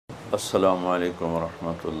السلام علیکم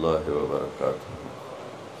ورحمۃ اللہ وبرکاتہ۔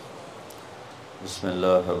 بسم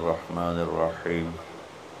اللہ الرحمن الرحیم،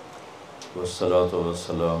 والصلاة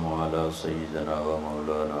والسلام علی سیدنا و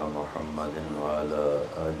مولانا محمد وعلی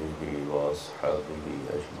آلہ واصحابہ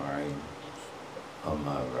اجمعین،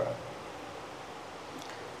 اما بعد۔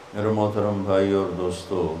 میرے محترم بھائی اور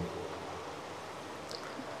دوستو،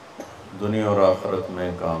 دنیا اور آخرت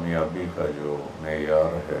میں کامیابی کا جو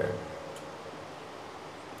معیار ہے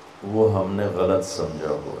وہ ہم نے غلط سمجھا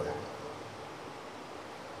ہوا ہے۔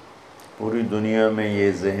 پوری دنیا میں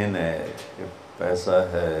یہ ذہن ہے کہ پیسہ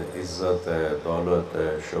ہے، عزت ہے، دولت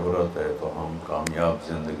ہے، شہرت ہے تو ہم کامیاب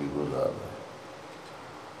زندگی گزار رہے ہیں،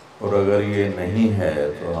 اور اگر یہ نہیں ہے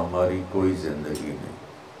تو ہماری کوئی زندگی نہیں۔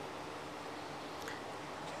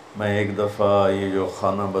 میں ایک دفعہ یہ جو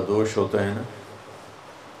خانہ بدوش ہوتے ہیں نا،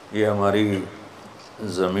 یہ ہماری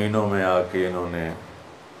زمینوں میں آ کے انہوں نے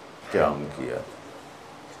قیام کیا،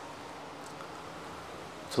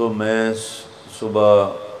 تو میں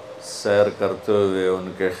صبح سیر کرتے ہوئے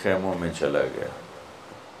ان کے خیموں میں چلا گیا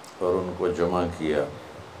اور ان کو جمع کیا،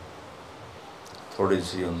 تھوڑی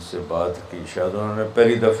سی ان سے بات کی۔ شاید انہوں نے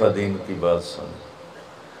پہلی دفعہ دین کی بات سنی،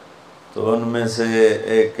 تو ان میں سے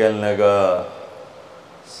ایک کہنے لگا،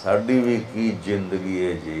 ساڈی بھی کی زندگی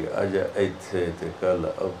ہے جی، اج ایتھے تے کل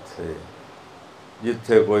اوتھے،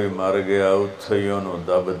 جتھے کوئی مر گیا اتھے ہی انہوں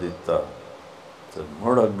دب دیتا تو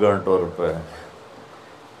مڑ اگاں ٹر پے۔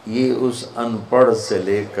 یہ اس ان پڑھ سے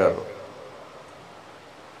لے کر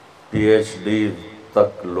پی ایچ ڈی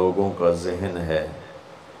تک لوگوں کا ذہن ہے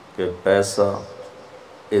کہ پیسہ،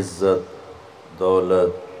 عزت،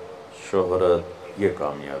 دولت، شہرت یہ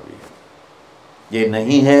کامیابی ہے، یہ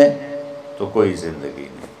نہیں ہے تو کوئی زندگی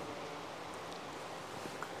نہیں۔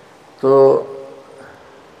 تو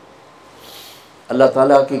اللہ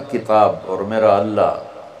تعالیٰ کی کتاب اور میرا اللہ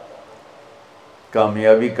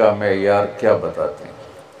کامیابی کا معیار کیا بتاتے ہیں؟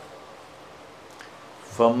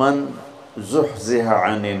 فمن زحزح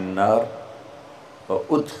عن النار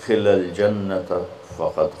وادخل الجنة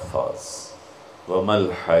فقد فاز وما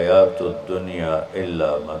الحیاة الدنیا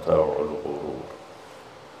الا متاع الغرور۔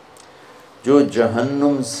 جو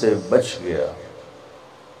جہنم سے بچ گیا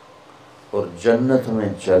اور جنت میں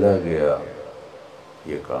چلا گیا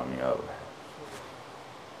یہ کامیاب ہے،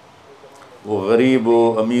 وہ غریب و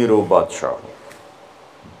امیر و بادشاہ ہو۔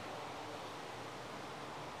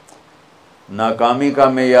 ناکامی کا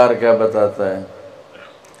معیار کیا بتاتا ہے؟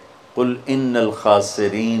 قل ان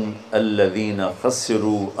الخاسرین الذین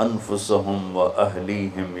خسروا انفسهم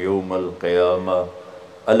واہلیہم یوم القیامہ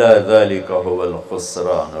الا ذلک هو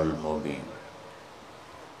الخسران المبین۔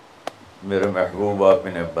 میرے محبوب آپ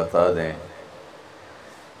انہیں بتا دیں،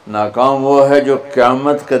 ناکام وہ ہے جو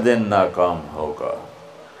قیامت کے دن ناکام ہوگا،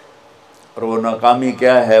 اور وہ ناکامی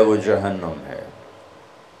کیا ہے؟ وہ جہنم ہے۔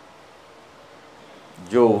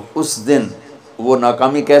 جو اس دن وہ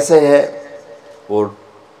ناکامی کیسے ہے؟ اور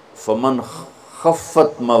فمن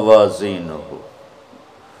خفت موازینہ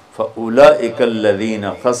فاولئک الذین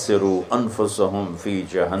خسروا انفسهم فی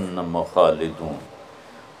جہنم خالدون۔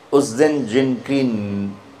 اس دن جن کی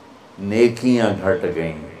نیکیاں گھٹ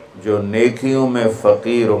گئیں، جو نیکیوں میں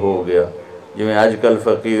فقیر ہو گیا، جو میں آج کل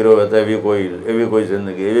فقیر ہو گیا یہ بھی کوئی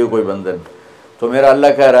زندگی، یہ بھی کوئی بندن۔ تو میرا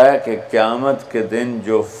اللہ کہہ رہا ہے کہ قیامت کے دن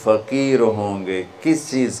جو فقیر ہوں گے، کس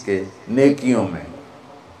چیز کے؟ نیکیوں میں،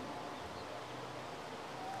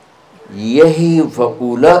 یہی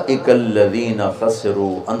فَأُولَئِكَ الَّذِينَ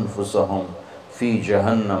خَسِرُوا أَنفُسَهُمْ فِي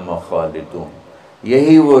جَهَنَّمَ خَالِدُونَ۔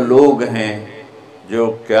 یہی وہ لوگ ہیں جو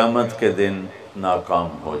قیامت کے دن ناکام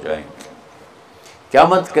ہو جائیں گے۔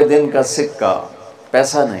 قیامت کے دن کا سکہ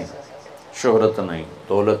پیسہ نہیں، شہرت نہیں،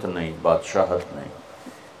 دولت نہیں، بادشاہت نہیں۔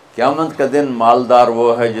 قیامت کا دن مالدار وہ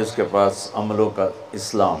ہے جس کے پاس عملوں کا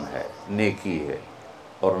اسلام ہے، نیکی ہے،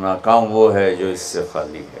 اور ناکام وہ ہے جو اس سے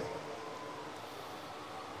خالی ہے۔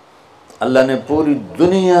 اللہ نے پوری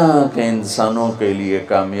دنیا کے انسانوں کے لیے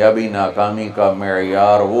کامیابی ناکامی کا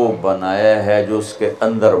معیار وہ بنایا ہے جو اس کے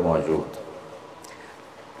اندر موجود۔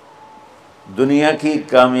 دنیا کی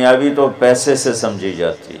کامیابی تو پیسے سے سمجھی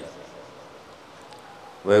جاتی ہے،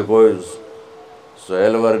 وہ کوئی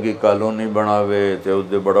سہیل ورگی کالونی بناوے تے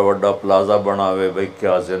ادھے بڑا بڑا پلازا بناوے، بھئی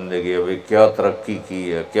کیا زندگی ہے، بھئی کیا ترقی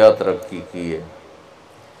کی ہے، کیا ترقی کی ہے۔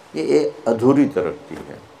 یہ ادھوری ترقی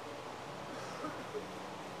ہے۔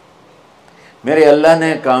 میرے اللہ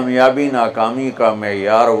نے کامیابی ناکامی کا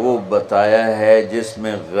معیار وہ بتایا ہے جس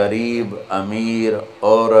میں غریب، امیر،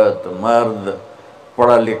 عورت، مرد،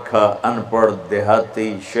 پڑھا لکھا، ان پڑھ، دیہاتی،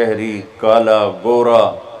 شہری، کالا، گورا،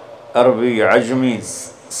 عربی، عجمی،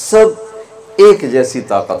 سب ایک جیسی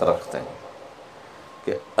طاقت رکھتے ہیں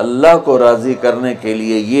کہ اللہ کو راضی کرنے کے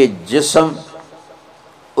لیے یہ جسم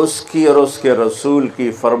اس کی اور اس کے رسول کی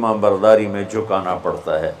فرما برداری میں جھکانا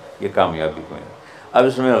پڑتا ہے، یہ کامیابی میں۔ اب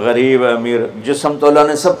اس میں غریب امیر، جسم تو اللہ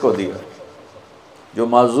نے سب کو دیا، جو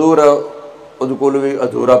معذور ہے ادکل بھی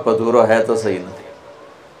ادھورا پدھورا ہے تو صحیح نہیں۔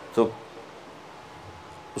 تو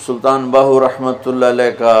سلطان باہو رحمۃ اللہ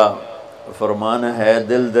علیہ کا فرمان ہے،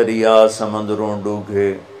 دل دریا سمندروں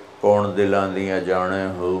ڈوگے، کون دلاں دیاں جانے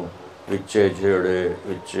ہو، وچے جھیڑے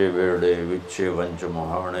وچے بیڑے وچے ونج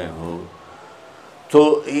مہانے ہو۔ تو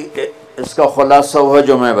اس کا خلاصہ ہوا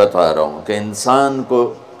جو میں بتا رہا ہوں کہ انسان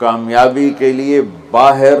کو کامیابی کے لیے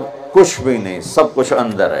باہر کچھ بھی نہیں، سب کچھ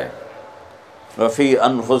اندر ہے۔ وفی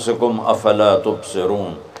انفسکم افلا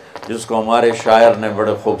تبصرون، جس کو ہمارے شاعر نے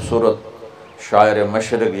بڑے خوبصورت، شاعر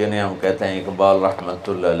مشرق جنہیں ہم کہتے ہیں اقبال رحمۃ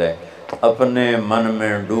اللہ علیہ، اپنے من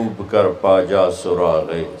میں ڈوب کر پا جا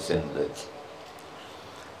سراغ زندگی،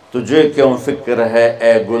 تجھے کیوں فکر ہے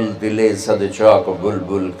اے گل دلے صد چاک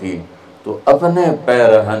بلبل کی، تو اپنے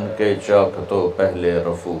پیرہن کے چاک تو پہلے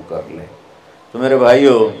رفو کر لے۔ تو میرے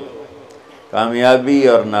بھائیو، کامیابی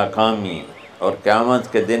اور ناکامی اور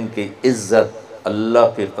قیامت کے دن کی عزت، اللہ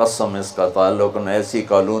کی قسم اس کا تعلق نہ ایسی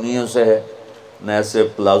کالونیوں سے ہے، نہ ایسے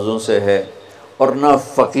پلازوں سے ہے، اور نہ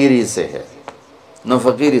فقیری سے ہے، نہ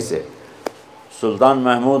فقیری سے۔ سلطان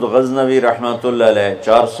محمود غزنوی رحمۃ اللہ علیہ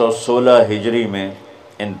 416 ہجری میں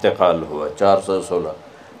انتقال ہوا، 416۔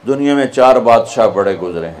 دنیا میں 4 بادشاہ بڑے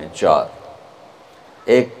گزرے ہیں، 4۔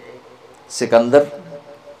 ایک سکندر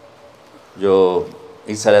جو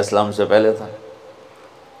عیسیٰ علیہ السلام سے پہلے تھا،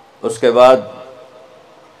 اس کے بعد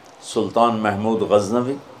سلطان محمود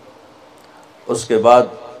غزنوی، اس کے بعد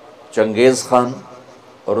چنگیز خان،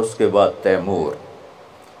 اور اس کے بعد تیمور۔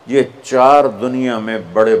 یہ 4 دنیا میں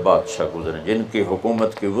بڑے بادشاہ گزرے جن کی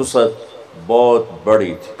حکومت کی وسعت بہت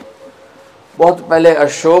بڑی تھی۔ بہت پہلے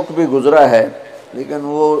اشوک بھی گزرا ہے، لیکن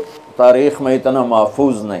وہ تاریخ میں اتنا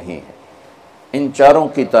محفوظ نہیں ہے۔ ان 4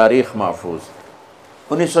 کی تاریخ محفوظ ہے۔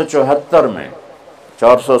 1974 میں،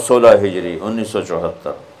 416 ہجری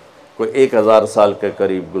 1974، کوئی 1000 سال کے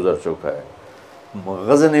قریب گزر چکا ہے،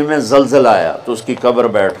 غزنی میں زلزلہ آیا تو اس کی قبر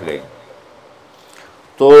بیٹھ گئی۔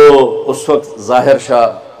 تو اس وقت ظاہر شاہ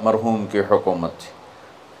مرحوم کی حکومت تھی،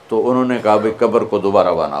 تو انہوں نے کہا بھی قبر کو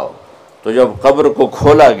دوبارہ بناؤ۔ تو جب قبر کو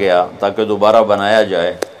کھولا گیا تاکہ دوبارہ بنایا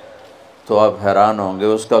جائے، تو آپ حیران ہوں گے،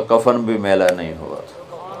 اس کا کفن بھی میلا نہیں ہوا تھا،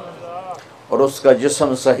 اور اس کا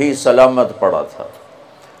جسم صحیح سلامت پڑا تھا۔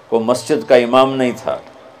 کوئی مسجد کا امام نہیں تھا،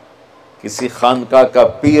 کسی خانقاہ کا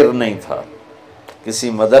پیر نہیں تھا، کسی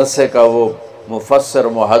مدرسے کا وہ مفسر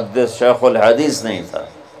محدث شیخ الحدیث نہیں تھا،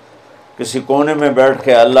 کسی کونے میں بیٹھ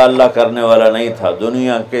کے اللہ اللہ کرنے والا نہیں تھا۔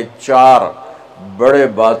 دنیا کے 4 بڑے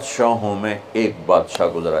بادشاہوں میں ایک بادشاہ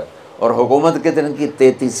گزرا ہے، اور حکومت کتنے کی؟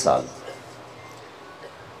 33 سال۔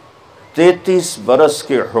 33 برس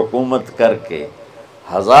کی حکومت کر کے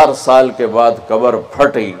 1000 سال کے بعد قبر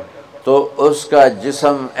پھٹی تو اس کا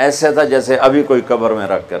جسم ایسے تھا جیسے ابھی کوئی قبر میں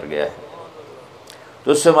رکھ کر گیا ہے۔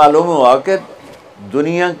 تو اس سے معلوم ہوا کہ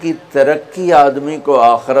دنیا کی ترقی آدمی کو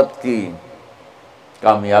آخرت کی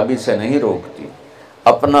کامیابی سے نہیں روکتی،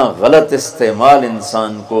 اپنا غلط استعمال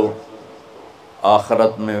انسان کو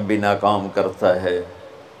آخرت میں بھی ناکام کرتا ہے،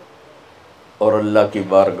 اور اللہ کی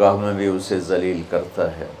بارگاہ میں بھی اسے ذلیل کرتا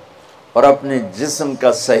ہے۔ اور اپنے جسم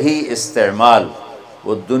کا صحیح استعمال،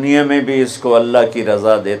 وہ دنیا میں بھی اس کو اللہ کی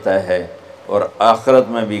رضا دیتا ہے، اور آخرت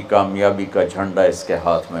میں بھی کامیابی کا جھنڈا اس کے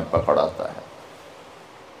ہاتھ میں پکڑاتا ہے۔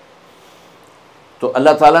 تو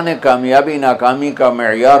اللہ تعالیٰ نے کامیابی ناکامی کا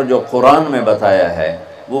معیار جو قرآن میں بتایا ہے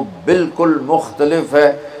وہ بالکل مختلف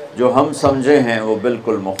ہے، جو ہم سمجھے ہیں وہ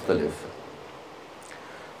بالکل مختلف ہے۔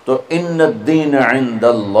 تو ان الدین عند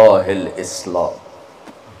اللہ الاسلام،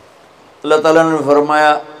 اللہ تعالیٰ نے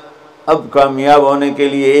فرمایا اب کامیاب ہونے کے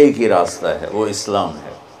لیے ایک ہی راستہ ہے، وہ اسلام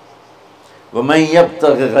ہے۔ وَمَن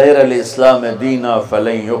يَبْتَغِ غَيْرَ الْإِسْلَامِ دِينًا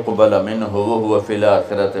فَلَن يُقْبَلَ مِنْهُ وَهُوَ فِي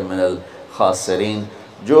الْآخِرَةِ مِنَ الْخَاسِرِينَ۔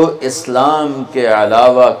 جو اسلام کے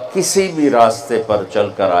علاوہ کسی بھی راستے پر چل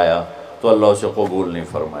کر آیا تو اللہ اسے قبول نہیں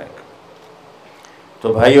فرمائے گا۔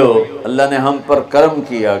 تو بھائیو، اللہ نے ہم پر کرم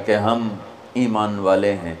کیا کہ ہم ایمان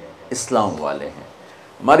والے ہیں، اسلام والے ہیں۔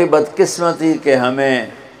 ہماری بدقسمتی کہ ہمیں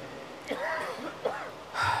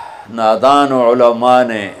نادان علماء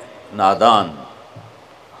نے،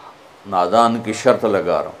 نادان کی شرط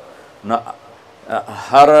لگا رہا ہوں،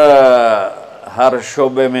 ہر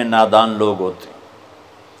شعبے میں نادان لوگ ہوتے ہیں۔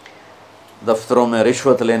 دفتروں میں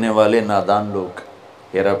رشوت لینے والے نادان لوگ،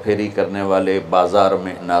 ہیرا پھیری کرنے والے بازار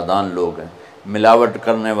میں نادان لوگ ہیں، ملاوٹ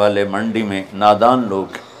کرنے والے منڈی میں نادان لوگ،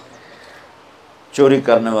 چوری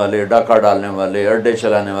کرنے والے، ڈاکہ ڈالنے والے، اڈے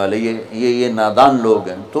چلانے والے، یہ نادان لوگ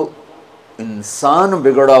ہیں۔ تو انسان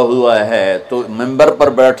بگڑا ہوا ہے تو ممبر پر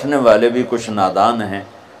بیٹھنے والے بھی کچھ نادان ہیں،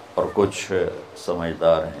 اور کچھ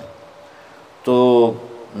سمجھدار ہیں۔ تو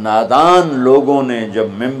نادان لوگوں نے جب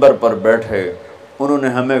ممبر پر بیٹھے انہوں نے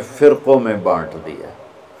ہمیں فرقوں میں بانٹ دیا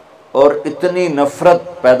اور اتنی نفرت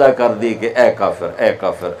پیدا کر دی کہ اے کافر اے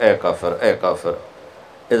کافر اے کافر اے کافر،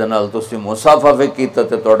 اس نال تسی مصافحہ بھی کیتا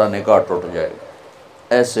تے تہاڈا نکاح ٹوٹ جائے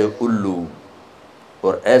گا۔ ایسے الو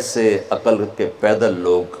اور ایسے عقل کے پیدل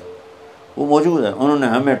لوگ وہ موجود ہیں، انہوں نے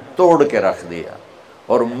ہمیں توڑ کے رکھ دیا،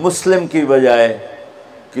 اور مسلم کی بجائے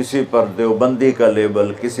کسی پر دیوبندی کا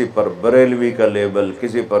لیبل، کسی پر بریلوی کا لیبل،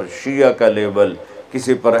 کسی پر شیعہ کا لیبل،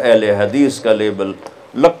 کسی پر اہل حدیث کا لیبل،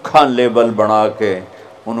 لکھاں لیبل بنا کے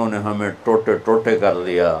انہوں نے ہمیں ٹوٹے ٹوٹے کر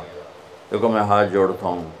دیا۔ دیکھو میں ہاتھ جوڑتا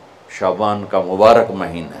ہوں، شعبان کا مبارک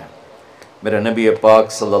مہینہ ہے، میرے نبی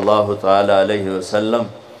پاک صلی اللہ تعالی علیہ وسلم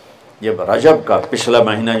جب رجب کا پچھلا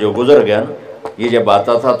مہینہ جو گزر گیا نا، یہ جب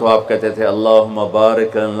آتا تھا تو آپ کہتے تھے اللہم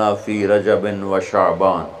بارک لنا فی رجب و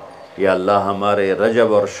شعبان، یا اللہ ہمارے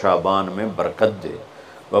رجب اور شعبان میں برکت دے،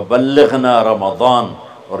 وبلغنا رمضان،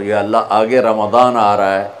 اور یا اللہ آگے رمضان آ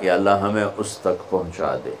رہا ہے، یا اللہ ہمیں اس تک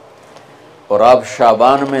پہنچا دے۔ اور آپ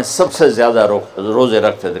شعبان میں سب سے زیادہ روزے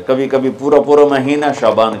رکھتے تھے، کبھی کبھی پورا مہینہ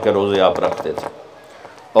شعبان کے روزے آپ رکھتے تھے۔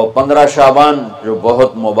 اور 15 شعبان جو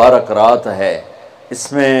بہت مبارک رات ہے،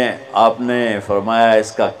 اس میں آپ نے فرمایا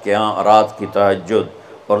اس کا قیام، رات کی تہجد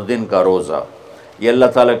اور دن کا روزہ، یہ اللہ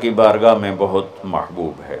تعالیٰ کی بارگاہ میں بہت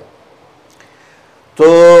محبوب ہے۔ تو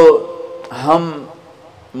ہم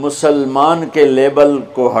مسلمان کے لیبل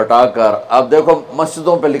کو ہٹا کر، آپ دیکھو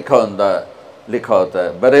مسجدوں پہ لکھا ہوتا ہے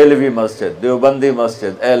بریلوی مسجد، دیوبندی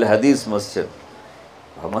مسجد، اہل حدیث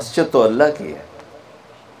مسجد۔ مسجد تو اللہ کی ہے۔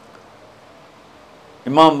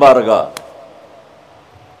 امام بارگاہ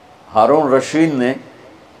ہارون رشید نے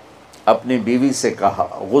اپنی بیوی سے کہا،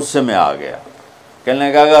 غصے میں آ گیا، کہنے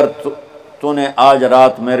لگا اگر تو نے آج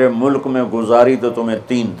رات میرے ملک میں گزاری تو تمہیں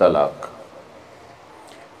 3 طلاق۔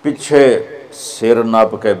 پیچھے سر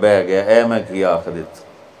ناپ کے بہ گیا، اے میں کیا آخرت۔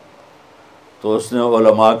 تو اس نے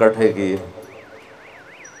علماء اکٹھے کیے،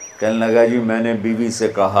 کہنے لگا جی میں نے بیوی سے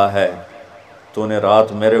کہا ہے تو نے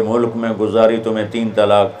رات میرے ملک میں گزاری تمہیں 3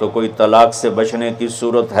 طلاق، تو کوئی طلاق سے بچنے کی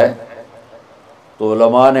صورت ہے؟ تو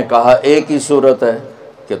علماء نے کہا ایک ہی صورت ہے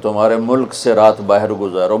کہ تمہارے ملک سے رات باہر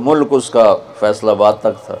گزارو۔ ملک اس کا فیصل آباد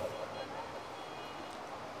تک تھا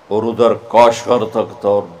اور ادھر کاشغر تک تھا،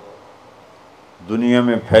 اور دنیا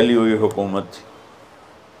میں پھیلی ہوئی حکومت تھی،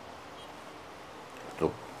 تو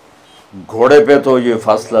گھوڑے پہ تو یہ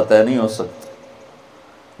فاصلہ طے نہیں ہو سکتا،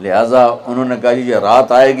 لہٰذا انہوں نے کہا جی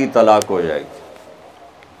رات آئے گی طلاق ہو جائے گی۔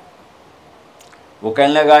 وہ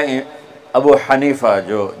کہنے لگا ابو حنیفہ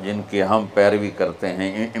جن کی ہم پیروی کرتے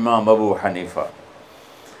ہیں، امام ابو حنیفہ،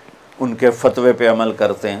 ان کے فتوے پہ عمل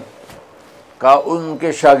کرتے ہیں، کہا ان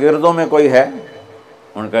کے شاگردوں میں کوئی ہے؟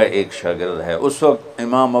 ان کا ایک شاگرد ہے۔ اس وقت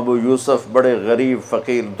امام ابو یوسف بڑے غریب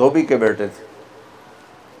فقیر دھوبی کے بیٹے تھے،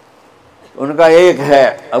 ان کا ایک ہے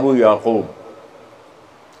ابو یعقوب،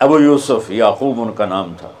 ابو یوسف یعقوب ان کا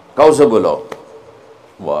نام تھا، کہا اسے بلاؤ۔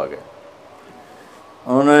 وہ آ گئے،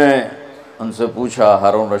 انہوں نے ان سے پوچھا،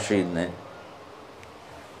 ہارون رشید نے،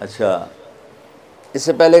 اچھا اس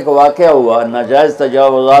سے پہلے ایک واقعہ ہوا، ناجائز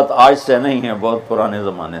تجاوزات آج سے نہیں ہیں، بہت پرانے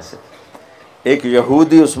زمانے سے۔ ایک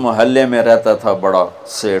یہودی اس محلے میں رہتا تھا، بڑا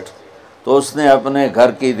سیٹھ، تو اس نے اپنے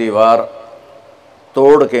گھر کی دیوار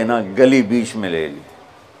توڑ کے نا گلی بیچ میں لے لی،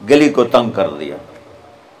 گلی کو تنگ کر دیا،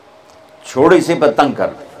 چھوڑی سی پہ تنگ کر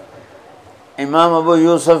دیا۔ امام ابو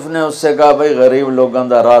یوسف نے اس سے کہا بھائی غریب لوگوں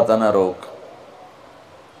دا راہ نہ روک،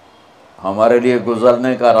 ہمارے لیے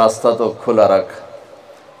گزرنے کا راستہ تو کھلا رکھ۔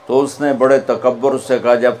 تو اس نے بڑے تکبر سے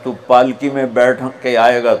کہا جب تو پالکی میں بیٹھ کے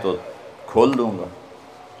آئے گا تو کھول دوں گا۔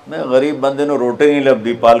 میں غریب بندے نے روٹی نہیں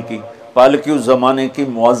لبھی۔ پالکی اس زمانے کی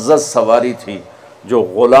معزز سواری تھی جو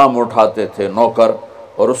غلام اٹھاتے تھے، نوکر،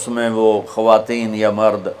 اور اس میں وہ خواتین یا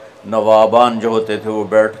مرد نوابان جو ہوتے تھے وہ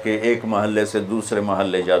بیٹھ کے ایک محلے سے دوسرے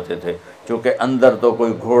محلے جاتے تھے، چونکہ اندر تو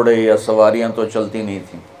کوئی گھوڑے یا سواریاں تو چلتی نہیں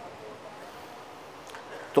تھیں۔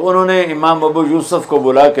 تو انہوں نے امام ابو یوسف کو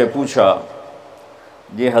بلا کے پوچھا،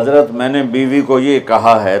 جی حضرت میں نے بیوی کو یہ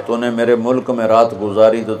کہا ہے تو نے میرے ملک میں رات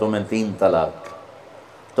گزاری تو تمہیں 3 طلاق،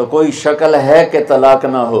 تو کوئی شکل ہے کہ طلاق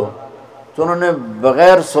نہ ہو؟ تو انہوں نے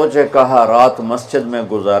بغیر سوچے کہا رات مسجد میں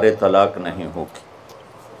گزارے طلاق نہیں ہوگی۔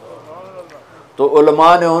 تو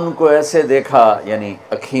علماء نے ان کو ایسے دیکھا، یعنی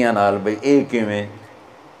اکھیاں نال، بھئی ایک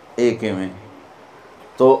ہی میں۔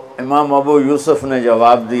 تو امام ابو یوسف نے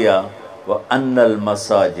جواب دیا وَأَنَّ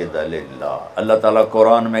الْمَسَاجِدَ لِلَّهِ، اللہ تعالیٰ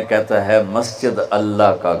قرآن میں کہتا ہے مسجد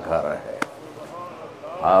اللہ کا گھر ہے،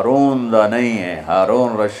 ہارون دا نہیں ہے،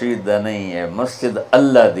 ہارون رشید دا نہیں ہے، مسجد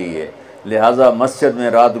اللہ دی ہے، لہٰذا مسجد میں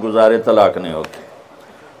رات گزارے طلاق نہیں ہوتی۔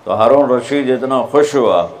 تو ہارون رشید اتنا خوش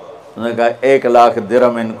ہوا انہوں نے کہا 1,00,000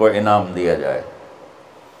 درہم ان کو انعام دیا جائے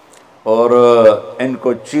اور ان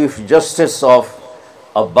کو chief justice of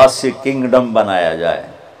Abbasi kingdom بنایا جائے۔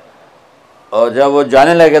 اور جب وہ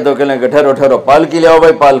جانے لگے تو کہنے لگے ٹھہرو ٹھہرو، پالکی لے آؤ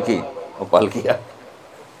بھائی، پالکی۔ وہ پالکی آ،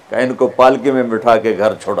 کہ ان کو پالکی میں بٹھا کے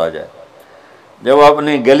گھر چھوڑا جائے۔ جب وہ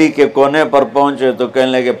اپنی گلی کے کونے پر پہنچے تو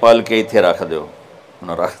کہنے لگے پالکی ایتھے رکھ دو،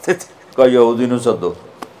 انہوں نے رکھتے تھے۔ کہا یہودی نو سدو،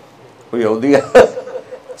 وہ یہودی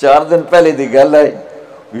 4 دن پہلے دی گل ہے،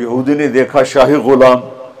 یہودی نے دیکھا شاہی غلام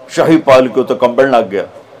شاہی پالکی تو کمبل لگ گیا،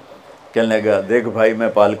 کہنے لگا دیکھ بھائی میں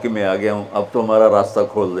پالکی میں آ گیا ہوں، اب تو ہمارا راستہ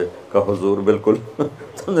کھول دے۔ کہا حضور بالکل،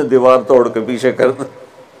 تم نے دیوار توڑ کے پیچھے کر دیا۔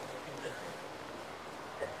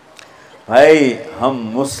 بھائی ہم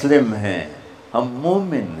مسلم ہیں، ہم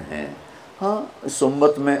مومن ہیں۔ ہاں اس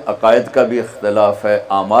امت میں عقائد کا بھی اختلاف ہے،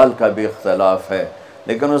 اعمال کا بھی اختلاف ہے،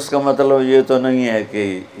 لیکن اس کا مطلب یہ تو نہیں ہے کہ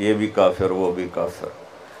یہ بھی کافر وہ بھی کافر۔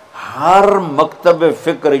 ہر مکتب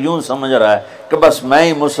فکر یوں سمجھ رہا ہے کہ بس میں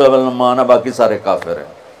ہی مسلمان ہوں، باقی سارے کافر ہیں۔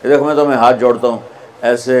 دیکھو میں تمہیں ہاتھ جوڑتا ہوں،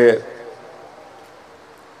 ایسے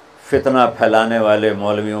فتنہ پھیلانے والے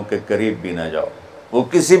مولویوں کے قریب بھی نہ جاؤ، وہ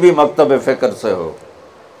کسی بھی مکتب فکر سے ہو،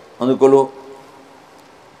 ان کو لو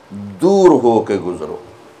دور ہو کے گزرو۔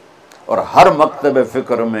 اور ہر مکتب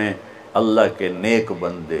فکر میں اللہ کے نیک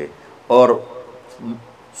بندے اور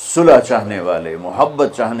صلح چاہنے والے،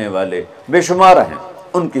 محبت چاہنے والے بے شمار ہیں،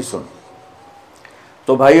 ان کی سن۔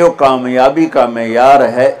 تو بھائیو کامیابی کا معیار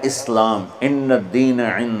ہے اسلام، ان الدین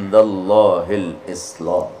عند اللہ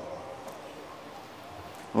الاسلام،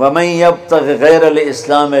 وَمَن يَبْتَغِ غَيْرَ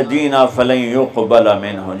الْإِسْلَامِ دِينًا فَلَن يُقْبَلَ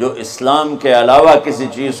مِنْهُ، جو اسلام کے علاوہ کسی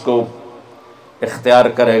چیز کو اختیار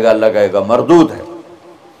کرے گا لگائے گا، مردود ہے۔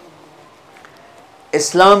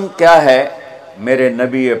 اسلام کیا ہے؟ میرے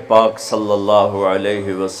نبی پاک صلی اللہ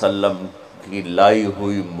علیہ وسلم کی لائی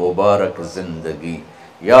ہوئی مبارک زندگی۔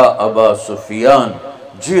 یا ابا سفیان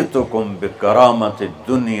جئتکم بکرامت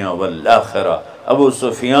الدنیا والآخرہ، ابو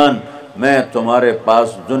سفیان میں تمہارے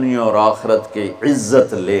پاس دنیا اور آخرت کی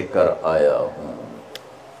عزت لے کر آیا ہوں۔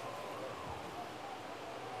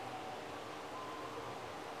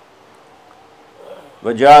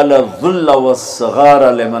 وَجَعَلَ الذُّلَّ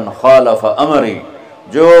وَالصِّغَارَ لِمَنْ خَالَفَ أَمْرِي،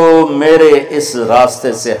 جو میرے اس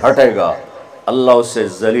راستے سے ہٹے گا اللہ اسے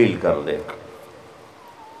ذلیل کر دے گا۔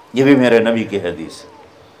 یہ بھی میرے نبی کی حدیث ہے،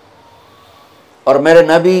 اور میرے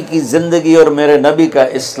نبی کی زندگی اور میرے نبی کا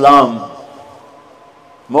اسلام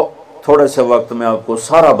تھوڑے سے وقت میں آپ کو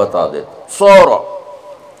سارا بتا دیتا ہوں، سارا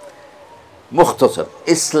مختصر۔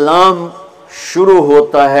 اسلام شروع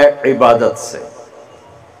ہوتا ہے عبادت سے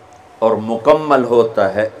اور مکمل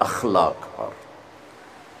ہوتا ہے اخلاق پر۔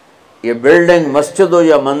 یہ بلڈنگ مسجد ہو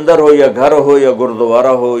یا مندر ہو یا گھر ہو یا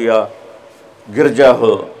گردوارہ ہو یا گرجا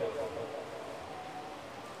ہو،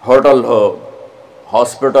 ہوٹل ہو،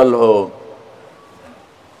 ہاسپٹل ہو،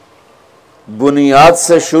 بنیاد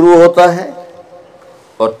سے شروع ہوتا ہے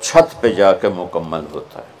اور چھت پہ جا کے مکمل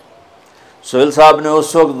ہوتا ہے۔ سہیل صاحب نے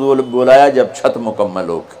اس وقت بلایا جب چھت مکمل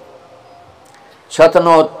ہو گئی۔ چھت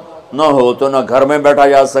نہ ہو تو نہ گھر میں بیٹھا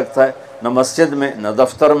جا سکتا ہے، نہ مسجد میں، نہ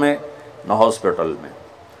دفتر میں، نہ ہاسپٹل میں۔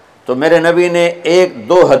 تو میرے نبی نے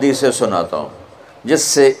 1-2 حدیثیں سناتا ہوں جس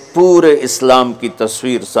سے پورے اسلام کی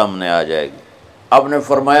تصویر سامنے آ جائے گی۔ آپ نے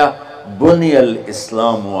فرمایا بنی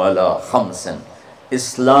الاسلام علی 5،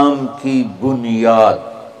 اسلام کی بنیاد،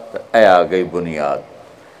 اے آ گئی بنیاد،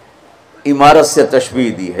 عمارت سے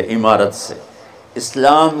تشبیہ دی ہے، عمارت سے۔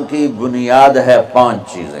 اسلام کی بنیاد ہے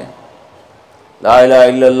 5 چیزیں، لا الہ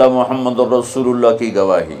الا اللہ محمد الرسول اللہ کی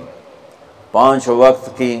گواہی، 5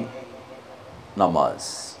 وقت کی نماز،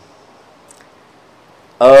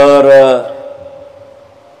 اور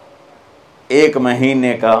 1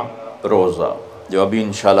 مہینے کا روزہ جو ابھی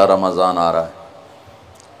انشاءاللہ رمضان آ رہا ہے،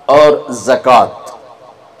 اور زکوٰۃ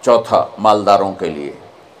 4 مالداروں کے لیے،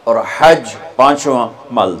 اور حج 5واں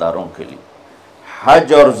مالداروں کے لیے۔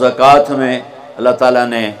 حج اور زکوٰۃ میں اللہ تعالیٰ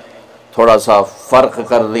نے تھوڑا سا فرق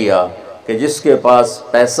کر دیا کہ جس کے پاس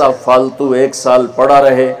پیسہ فالتو 1 سال پڑا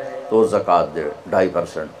رہے تو وہ زکوٰۃ دے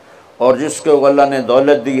 2.5%، اور جس کو اللہ نے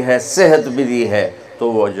دولت دی ہے، صحت بھی دی ہے،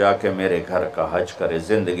 تو وہ جا کے میرے گھر کا حج کرے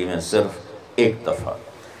زندگی میں صرف 1 دفعہ۔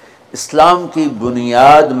 اسلام کی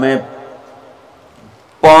بنیاد میں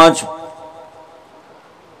 5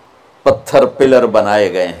 پتھر پلر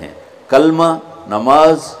بنائے گئے ہیں، کلمہ،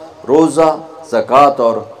 نماز، روزہ، زکوٰۃ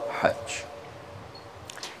اور حج۔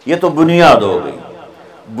 یہ تو بنیاد ہو گئی۔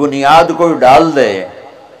 بنیاد کوئی ڈال دے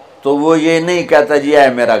تو وہ یہ نہیں کہتا جی یہ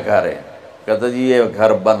میرا گھر ہے، کہتا جی یہ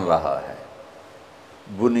گھر بن رہا ہے۔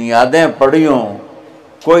 بنیادیں پڑی ہوں،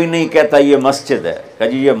 کوئی نہیں کہتا یہ مسجد ہے، کہ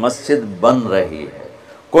جی یہ مسجد بن رہی ہے۔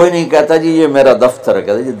 کوئی نہیں کہتا جی یہ میرا دفتر ہے،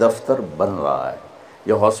 کہتا جی دفتر بن رہا ہے،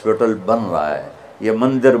 یہ ہاسپٹل بن رہا ہے، یہ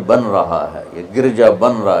مندر بن رہا ہے، یہ گرجا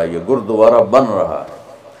بن رہا ہے، یہ گردوارہ بن رہا ہے،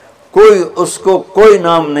 کوئی اس کو کوئی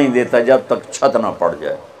نام نہیں دیتا جب تک چھت نہ پڑ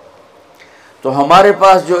جائے۔ تو ہمارے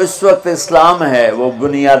پاس جو اس وقت اسلام ہے وہ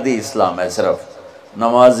بنیادی اسلام ہے، صرف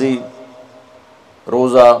نمازی،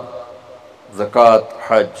 روزہ، زکوٰۃ،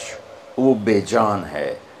 حج، وہ بے جان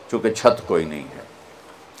ہے چونکہ چھت کوئی نہیں ہے،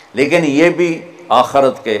 لیکن یہ بھی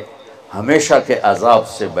آخرت کے ہمیشہ کے عذاب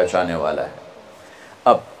سے بچانے والا ہے۔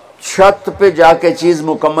 اب چھت پہ جا کے چیز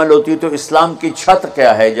مکمل ہوتی تو اسلام کی چھت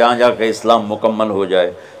کیا ہے جہاں جا کے اسلام مکمل ہو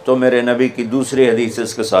جائے؟ تو میرے نبی کی دوسری حدیث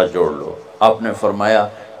اس کے ساتھ جوڑ لو، آپ نے فرمایا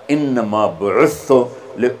انما بعثت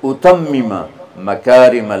لاتمم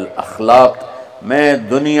مکارم الاخلاق، میں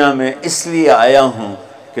دنیا میں اس لیے آیا ہوں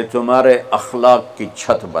کہ تمہارے اخلاق کی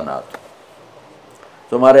چھت بنا دوں،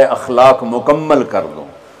 تمہارے اخلاق مکمل کر دوں۔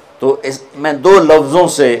 تو میں دو لفظوں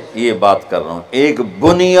سے یہ بات کر رہا ہوں، ایک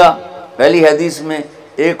بنیا پہلی حدیث میں،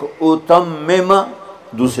 ایک اتمم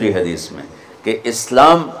دوسری حدیث میں، کہ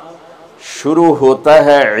اسلام شروع ہوتا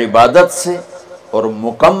ہے عبادت سے اور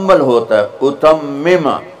مکمل ہوتا ہے اتمم۔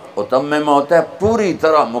 اتمم ہوتا ہے پوری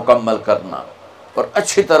طرح مکمل کرنا اور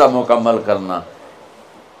اچھی طرح مکمل کرنا۔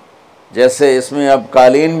 جیسے اس میں اب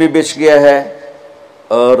قالین بھی بچھ گیا ہے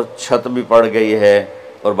اور چھت بھی پڑ گئی ہے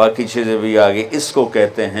اور باقی چیزیں بھی آ گئی، اس کو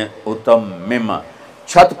کہتے ہیں اتمم۔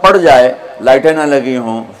 چھت پڑ جائے، لائٹیں نہ لگی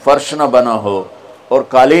ہوں، فرش نہ بنا ہو اور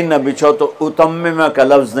قالین نہ بچھو تو اتمم کا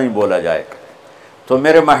لفظ نہیں بولا جائے گا۔ تو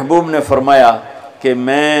میرے محبوب نے فرمایا کہ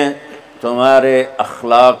میں تمہارے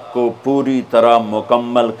اخلاق کو پوری طرح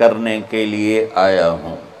مکمل کرنے کے لیے آیا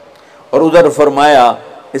ہوں، اور ادھر فرمایا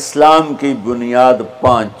اسلام کی بنیاد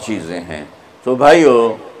 5 چیزیں ہیں۔ تو بھائیو،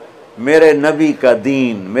 میرے نبی کا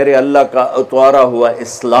دین، میرے اللہ کا اتوارا ہوا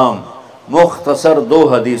اسلام مختصر 2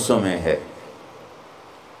 حدیثوں میں ہے،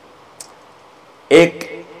 ایک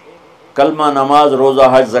کلمہ، نماز، روزہ،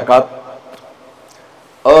 حج، زکوٰۃ،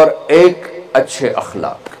 اور ایک اچھے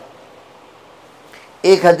اخلاق۔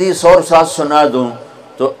 ایک حدیث اور ساتھ سنا دوں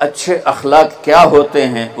تو اچھے اخلاق کیا ہوتے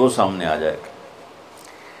ہیں وہ سامنے آ جائے گا۔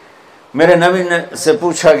 میرے نبی سے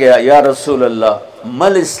پوچھا گیا یا رسول اللہ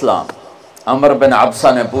مل اسلام، عمر بن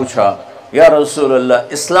عبسہ نے پوچھا یا رسول اللہ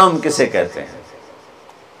اسلام کسے کہتے ہیں؟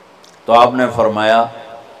 تو آپ نے فرمایا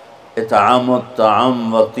اطعام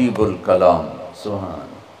الطعام و طیب الکلام۔ سبحان،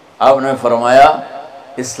 آپ نے فرمایا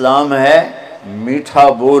اسلام ہے میٹھا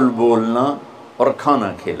بول بولنا اور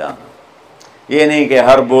کھانا کھلانا۔ یہ نہیں کہ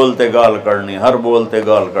ہر بولتے گال کرنی، ہر بولتے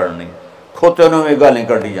گال کرنی، کھوتے انہوں میں گالیں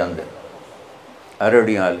کٹی جاندے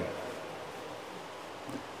ریڑیاں والے۔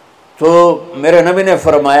 تو میرے نبی نے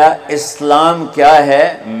فرمایا اسلام کیا ہے؟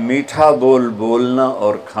 میٹھا بول بولنا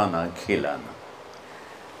اور کھانا کھلانا۔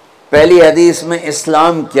 پہلی حدیث میں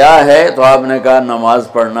اسلام کیا ہے تو آپ نے کہا نماز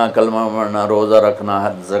پڑھنا، کلمہ پڑھنا، روزہ رکھنا،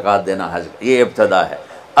 زکوٰۃ دینا، حج، یہ ابتدا ہے۔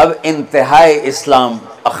 اب انتہائی اسلام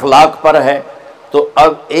اخلاق پر ہے۔ تو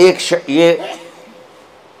اب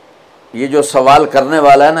یہ جو سوال کرنے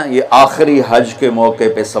والا ہے نا، یہ آخری حج کے موقع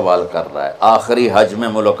پہ سوال کر رہا ہے، آخری حج میں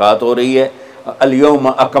ملاقات ہو رہی ہے۔ الیوم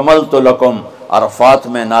اکملت لکم عرفات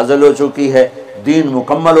میں نازل ہو چکی ہے، دین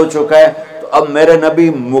مکمل ہو چکا ہے۔ تو اب میرے نبی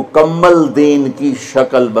مکمل دین کی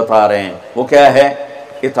شکل بتا رہے ہیں، وہ کیا ہے؟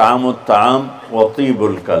 اطعام الطعام و طیب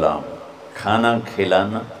الکلام، کھانا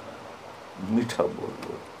کھلانا، میٹھا بول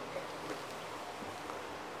بول۔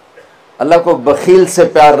 اللہ کو بخیل سے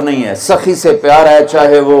پیار نہیں ہے، سخی سے پیار ہے،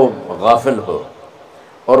 چاہے وہ غافل ہو،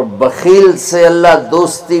 اور بخیل سے اللہ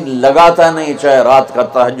دوستی لگاتا نہیں، چاہے رات کا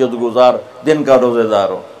تہجد گزار، دن کا روزے دار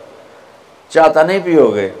ہو۔ چاہتا نہیں پیو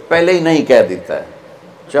گے، پہلے ہی نہیں کہہ دیتا ہے،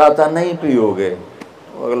 چاہتا نہیں پیو گے،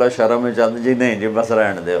 اگلا شرم میں چاہتا جی نہیں جی بس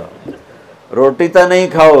رہن دے، روٹی تو نہیں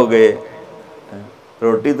کھاؤ گے،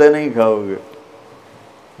 روٹی تو نہیں کھاؤ گے،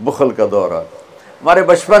 بخل کا دورہ۔ ہمارے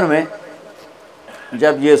بچپن میں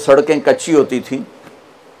جب یہ سڑکیں کچی ہوتی تھیں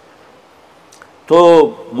تو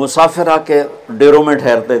مسافر آ کے ڈیروں میں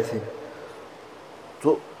ٹھہرتے تھے،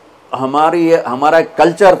 تو ہمارا ایک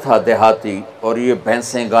کلچر تھا دیہاتی، اور یہ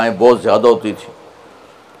بھینسیں گائیں بہت زیادہ ہوتی تھی،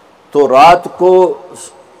 تو رات کو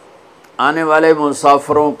آنے والے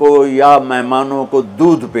مسافروں کو یا مہمانوں کو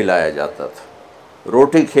دودھ پلایا جاتا تھا،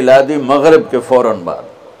 روٹی کھلا دی مغرب کے فوراً بعد،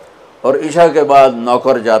 اور عشاء کے بعد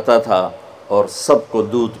نوکر جاتا تھا اور سب کو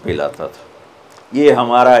دودھ پلاتا تھا۔ یہ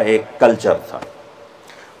ہمارا ایک کلچر تھا۔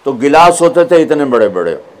 تو گلاس ہوتے تھے اتنے بڑے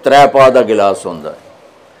بڑے، 3 پا دا گلاس ہوتا ہے۔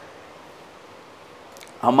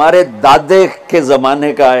 ہمارے دادے کے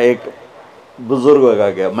زمانے کا ایک بزرگ ہوگا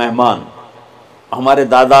گیا مہمان، ہمارے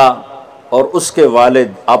دادا اور اس کے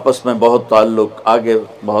والد آپس میں بہت تعلق، آگے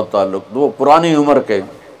بہت تعلق، وہ پرانی عمر کے،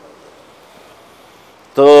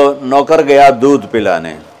 تو نوکر گیا دودھ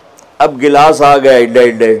پلانے، اب گلاس آ گیا ایڈے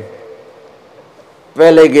ایڈے،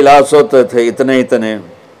 پہلے گلاس ہوتے تھے اتنے اتنے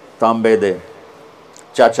تانبے دے،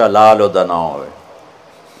 چاچا لال ہوتا نہ ہوئے،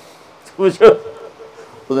 پوچھو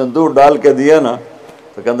اس نے دودھ ڈال کے دیا نا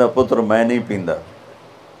تو کہتا پتر میں نہیں پیندا۔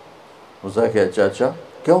 اس نے کہا چاچا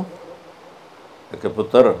کیوں؟ کہ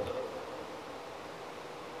پتر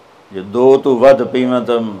یہ دو تو ود پیواں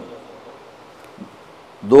تو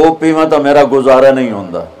دو پیواں تو میرا گزارا نہیں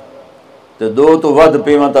ہوندا، تے دو تو ود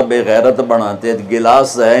پیواں تو بے غیرت بنا، تے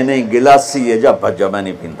گلاس ہے نہیں گلاسی ہے، جا بھجا میں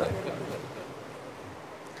نہیں پیندا۔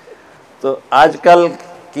 تو آج کل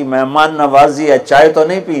کی مہمان نوازی ہے، چائے تو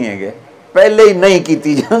نہیں پئیں گے، پہلے ہی نہیں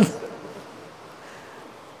کیتی جاندی،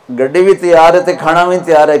 گڈی بھی تیار ہے تے کھانا بھی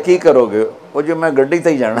تیار ہے، کی کرو گے؟ وہ جو میں گڈی تے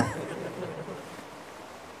ہی جانا ہے۔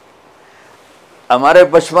 ہمارے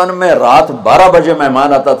بچپن میں رات 12 بجے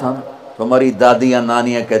مہمان آتا تھا تو ہماری دادیاں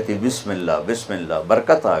نانیاں کہتی بسم اللہ بسم اللہ،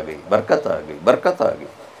 برکت آ گئی برکت آ گئی برکت آ گئی۔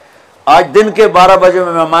 آج دن کے 12 بجے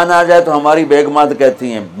میں مہمان آ جائے تو ہماری بیگمات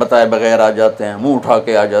کہتی ہیں بتائے بغیر آ جاتے ہیں، منہ اٹھا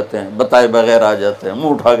کے آ جاتے ہیں، بتائے بغیر آ جاتے ہیں،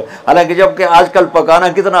 منہ اٹھا کے، حالانکہ جب کہ آج کل پکانا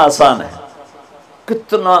کتنا آسان ہے،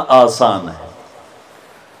 کتنا آسان ہے۔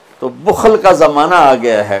 تو بخل کا زمانہ آ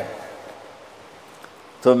گیا ہے۔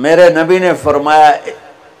 تو میرے نبی نے فرمایا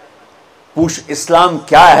پوچھ اسلام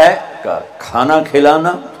کیا ہے؟ کہا کھانا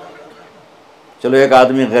کھلانا۔ چلو ایک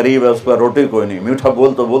آدمی غریب ہے، اس پر روٹی کوئی نہیں، میٹھا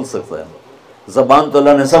بول تو بول سکتا ہے، زبان تو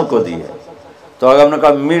اللہ نے سب کو دی ہے، تو اگر ہم نے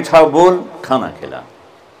کہا میٹھا بول، کھانا کھلا۔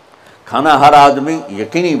 کھانا ہر آدمی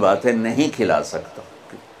یقینی بات ہے نہیں کھلا سکتا،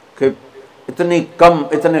 کہ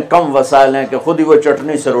اتنے کم وسائل ہیں کہ خود ہی وہ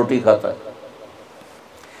چٹنی سے روٹی کھاتا ہے۔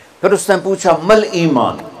 پھر اس نے پوچھا مل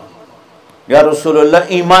ایمان، یا رسول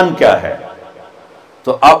اللہ ایمان کیا ہے؟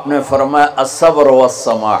 تو آپ نے فرمایا الصبر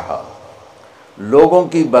والسماحہ، لوگوں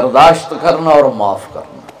کی برداشت کرنا اور معاف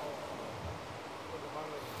کرنا۔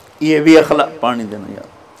 یہ بھی اخلاق، پانی دینا یار۔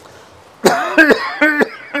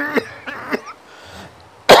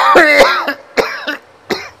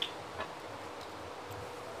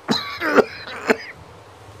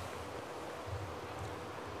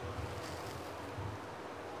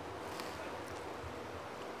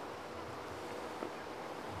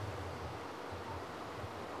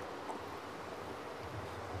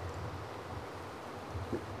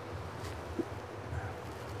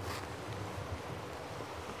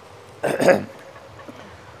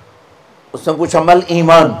 اس نے پوچھا مل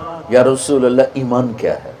ایمان، یا رسول اللہ ایمان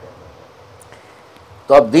کیا ہے؟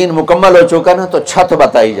 تو اب دین مکمل ہو چکا نا، تو چھت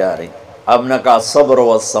بتائی جا رہی۔ اب نے کہا صبر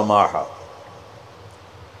و سماحہ،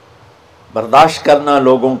 برداشت کرنا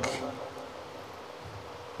لوگوں کی،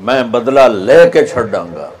 میں بدلہ لے کے چھڑوں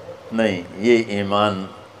گا نہیں، یہ ایمان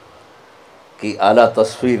کی اعلیٰ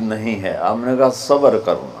تصویر نہیں ہے۔ آپ نے کہا صبر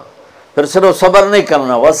کرنا، پھر صرف صبر نہیں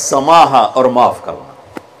کرنا، والسماحہ، اور معاف کرنا۔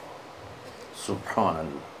 سبحان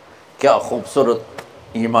اللہ، کیا خوبصورت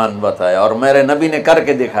ایمان بتایا، اور میرے نبی نے کر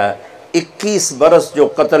کے دکھایا۔ 21 برس جو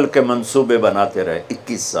قتل کے منصوبے بناتے رہے،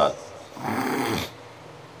 21 سال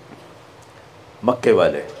مکے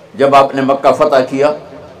والے، جب آپ نے مکہ فتح کیا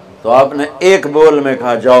تو آپ نے ایک بول میں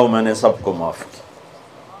کہا جاؤ میں نے سب کو معاف کیا۔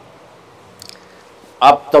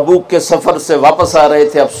 آپ تبوک کے سفر سے واپس آ رہے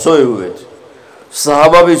تھے، آپ سوئے ہوئے تھے،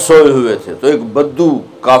 صحابہ بھی سوئے ہوئے تھے، تو ایک بدو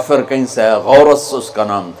کافر کہیں سے آیا، غورس اس کا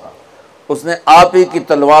نام تھا، اس نے آپ ہی کی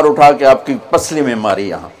تلوار اٹھا کے آپ کی پسلی میں ماری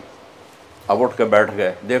یہاں۔ آپ اٹھ کے بیٹھ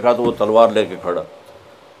گئے، دیکھا تو وہ تلوار لے کے کھڑا،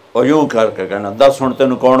 اور یوں کر کے کہنا 10 ہن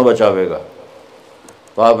تینوں کون بچاوے گا؟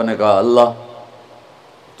 تو آپ نے کہا اللہ،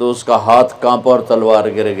 تو اس کا ہاتھ کانپا اور تلوار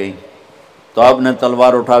گر گئی۔ تو آپ نے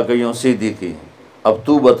تلوار اٹھا کے یوں سیدھی کی، اب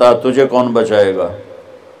تو بتا تجھے کون بچائے گا؟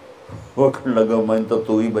 وہ کہنے لگا میں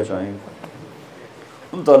تو ہی بچائیں گا،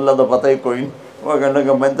 ہم تو اللہ تو پتہ ہی کوئی نہیں۔ وہ کہنے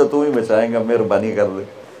لگا میں تو ہی بچائیں گا، مہربانی کر دے۔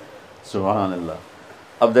 سبحان اللہ۔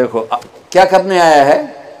 اب دیکھو کیا کرنے آیا ہے،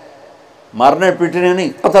 مارنے پیٹنے نہیں،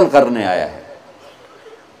 قتل کرنے آیا ہے۔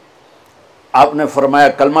 آپ نے فرمایا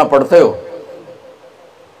کلمہ پڑھتے ہو؟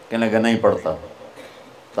 کہنے لگا نہیں پڑھتا۔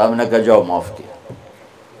 تو آپ نے کہا جاؤ معاف کیا۔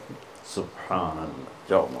 سبحان اللہ،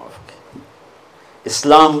 جاؤ معاف کیا۔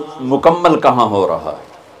 اسلام مکمل کہاں ہو رہا ہے؟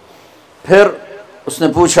 پھر اس نے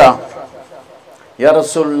پوچھا یا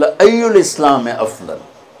رسول اللہ ای الاسلام افضل،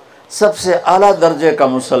 سب سے اعلیٰ درجے کا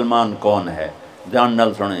مسلمان کون ہے؟ دھیان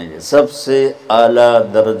نال سنیں جی، سب سے اعلیٰ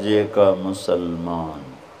درجے کا مسلمان،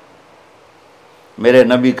 میرے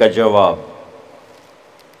نبی کا جواب،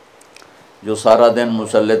 جو سارا دن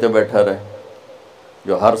مصلی پہ بیٹھا رہے،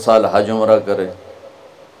 جو ہر سال حج عمرہ کرے،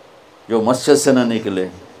 جو مسجد سے نہ نکلے،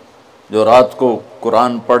 جو رات کو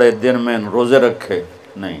قرآن پڑھے، دن میں روزے رکھے،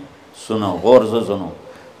 نہیں، سنو غور سے سنو،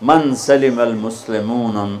 من سلم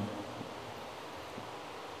المسلمون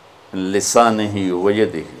لسانہ و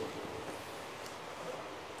یدہ،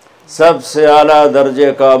 سب سے اعلیٰ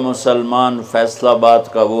درجے کا مسلمان فیصل آباد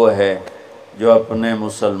کا وہ ہے جو اپنے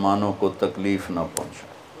مسلمانوں کو تکلیف نہ پہنچائے،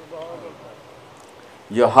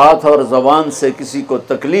 جو ہاتھ اور زبان سے کسی کو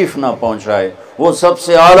تکلیف نہ پہنچائے، وہ سب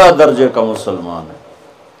سے اعلیٰ درجے کا مسلمان ہے۔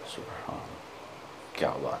 سبحان،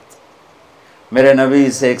 کیا بات! میرے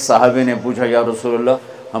نبی سے ایک صحابی نے پوچھا، یا رسول اللہ،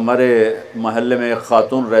 ہمارے محلے میں ایک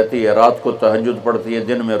خاتون رہتی ہے، رات کو تہجد پڑھتی ہے،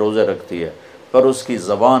 دن میں روزے رکھتی ہے، پر اس کی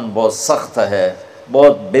زبان بہت سخت ہے،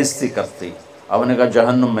 بہت بےزتی کرتی ہے۔ آپ نے کہا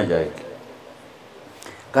جہنم میں جائے گی۔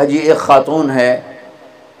 کہا جی ایک خاتون ہے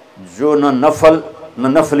جو نہ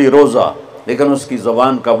نفلی روزہ، لیکن اس کی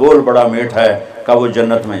زبان کا بول بڑا میٹھا ہے، کہا وہ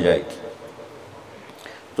جنت میں جائے گی۔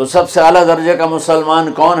 تو سب سے اعلیٰ درجے کا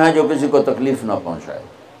مسلمان کون ہے جو کسی کو تکلیف نہ پہنچائے؟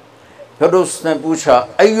 پھر اس نے پوچھا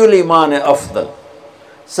ای الایمان افضل،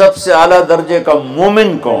 سب سے اعلیٰ درجے کا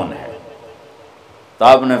مومن کون ہے؟ تو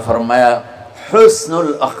آپ نے فرمایا حسن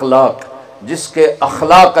الاخلاق، جس کے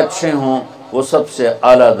اخلاق اچھے ہوں وہ سب سے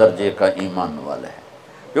اعلیٰ درجے کا ایمان والا ہے،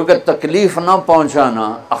 کیونکہ تکلیف نہ پہنچانا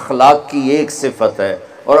اخلاق کی ایک صفت ہے،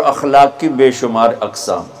 اور اخلاق کی بے شمار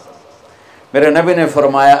اقسام۔ میرے نبی نے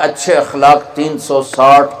فرمایا اچھے اخلاق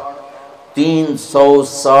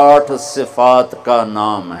 360 صفات کا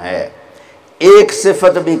نام ہے، ایک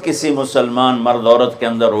صفت بھی کسی مسلمان مرد عورت کے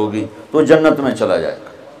اندر ہوگی تو جنت میں چلا جائے گا۔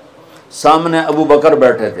 سامنے ابو بکر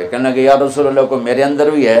بیٹھے تھے، کہنے لگے یا رسول اللہ کو میرے اندر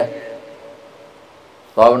بھی ہے؟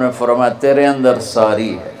 تو آپ نے فرمایا تیرے اندر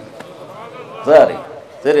ساری ہے، ساری،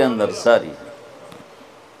 تیرے اندر ساری ہے۔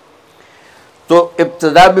 تو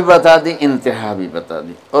ابتدا بھی بتا دی، انتہا بھی بتا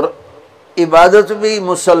دی، اور عبادت بھی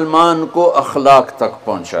مسلمان کو اخلاق تک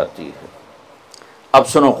پہنچاتی ہے۔ اب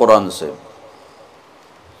سنو قرآن سے،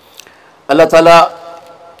 اللہ تعالیٰ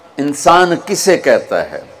انسان کسے کہتا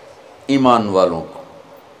ہے؟ ایمان والوں کو۔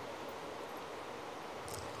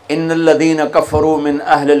 ان الذین کفروا من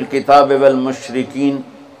اہل الکتاب والمشرکین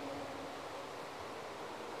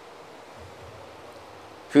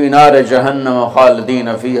فی نار جہنم خالدین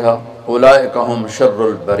فیہا اولئک ہم شر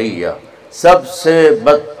البریہ، سب سے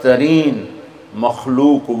بدترین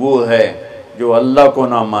مخلوق وہ ہے جو اللہ کو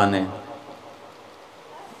نہ مانے،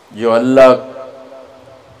 جو اللہ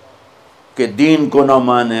کے دین کو نہ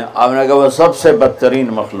مانے۔ آپ نے کہا وہ سب سے بدترین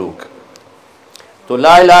مخلوق۔ تو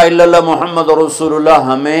لا الہ الا اللہ محمد رسول اللہ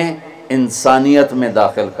ہمیں انسانیت میں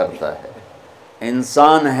داخل کرتا ہے۔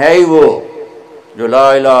 انسان ہے ہی وہ جو لا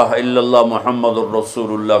الہ الا اللہ محمد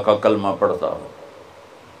الرسول اللہ کا کلمہ پڑھتا ہو۔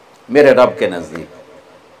 میرے رب کے نزدیک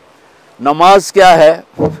نماز کیا ہے؟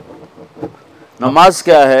 نماز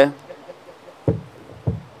کیا ہے؟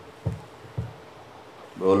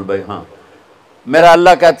 بول بھائی ہاں۔ میرا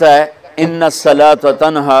اللہ کہتا ہے ان الصلاۃ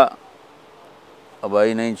تنہا، اب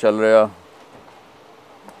آئی نہیں چل رہا،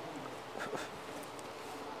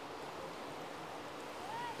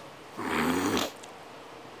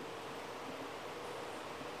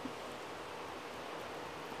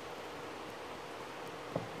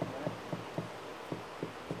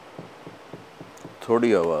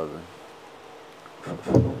 تھوڑی آواز ہے۔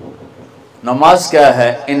 نماز کیا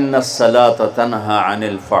ہے؟ ان الصلاۃ تنہا عن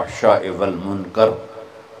الفحشاء والمنکر،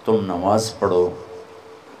 تم نماز پڑھو،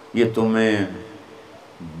 یہ تمہیں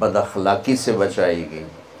بد اخلاقی سے بچائے گی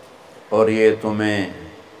اور یہ تمہیں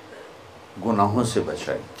گناہوں سے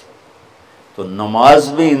بچائے گی۔ تو نماز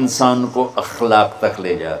بھی انسان کو اخلاق تک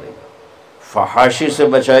لے جا رہی، فحاشی سے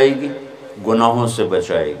بچائے گی، گناہوں سے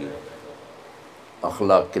بچائے گی،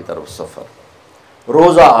 اخلاق کی طرف سفر۔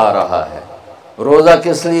 روزہ آ رہا ہے، روزہ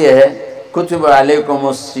کس لیے ہے؟ کتب علیکم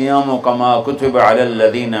الصیام کما کتب علی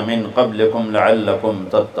الذین من قبلکم لعلکم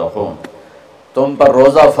تتقون، تم پر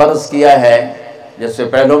روزہ فرض کیا ہے جیسے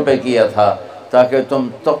پہلوں پہ کیا تھا تاکہ تم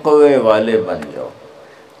تقوی والے بن جاؤ۔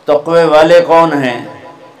 تقوی والے کون ہیں؟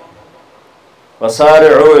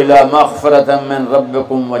 وسارعوا الی مغفرۃ من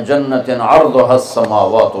ربکم وجنۃ عرضها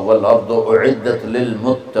السماوات والارض اعدت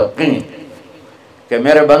للمتقین، کہ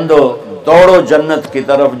میرے بندو دوڑو جنت کی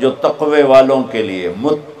طرف جو تقوی والوں کے لیے۔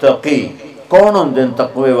 متقی کون ان دن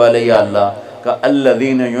تقوی والے یا اللہ کا؟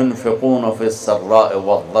 الذین ينفقون فی السراء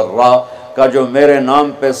والضراء، کا جو میرے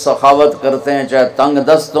نام پہ سخاوت کرتے ہیں، چاہے تنگ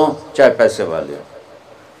دست ہوں چاہے پیسے والے ہوں،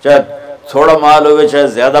 چاہے تھوڑا مال ہوئے چاہے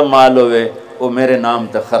زیادہ مال ہوئے، وہ میرے نام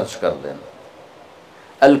پہ خرچ کر دینا۔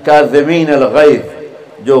 الکاظمین الغیظ،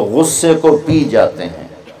 جو غصے کو پی جاتے ہیں،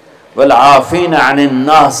 والعافین عن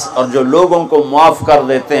الناس، اور جو لوگوں کو معاف کر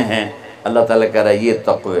دیتے ہیں، اللہ تعالیٰ کہہ رہا ہے یہ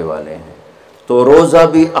تقوی والے ہیں۔ تو روزہ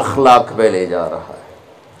بھی اخلاق پہ لے جا رہا ہے۔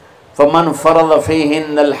 فمن فرض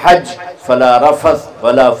فیہن الحج فلا رفث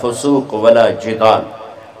ولا فسوق ولا جدال،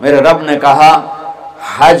 میرے رب نے کہا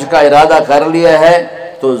حج کا ارادہ کر لیا ہے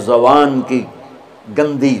تو زبان کی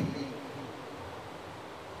گندی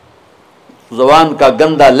زبان کا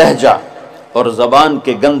گندا لہجہ اور زبان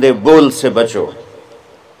کے گندے بول سے بچو،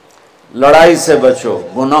 لڑائی سے بچو،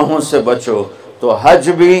 گناہوں سے بچو۔ تو حج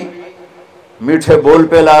بھی میٹھے بول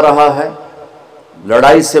پہ لا رہا ہے،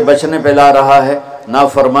 لڑائی سے بچنے پہ لا رہا ہے،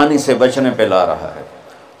 نافرمانی سے بچنے پہ لا رہا ہے۔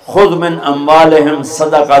 خذ من اموالہم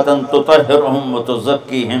صدقۃ تطہرہم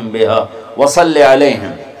وتزکیہم بہا وصلی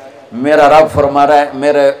علیہم، میرا رب فرما رہا ہے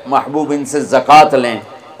میرے محبوب ان سے زکوٰۃ لیں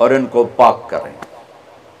اور ان کو پاک کریں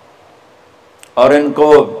اور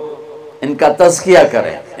ان کا تزکیہ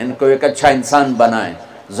کریں، ان کو ایک اچھا انسان بنائیں۔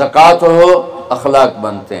 زکوٰۃ ہو اخلاق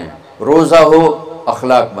بنتے ہیں، روزہ ہو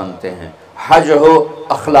اخلاق بنتے ہیں، حج ہو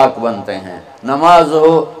اخلاق بنتے ہیں، نماز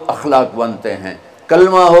ہو اخلاق بنتے ہیں،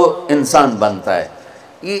 کلمہ ہو انسان بنتا ہے۔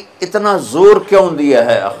 یہ اتنا زور کیوں دیا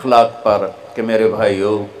ہے اخلاق پر کہ میرے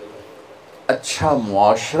بھائیو، اچھا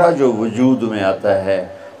معاشرہ جو وجود میں آتا ہے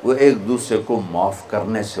وہ ایک دوسرے کو معاف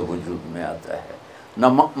کرنے سے وجود میں آتا ہے۔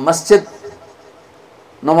 مسجد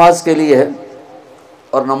نماز کے لیے ہے،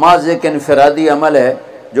 اور نماز ایک انفرادی عمل ہے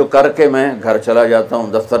جو کر کے میں گھر چلا جاتا ہوں،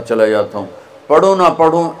 دفتر چلا جاتا ہوں، پڑھوں نہ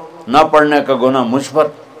پڑھوں، نہ پڑھنے کا گناہ مجھ پر،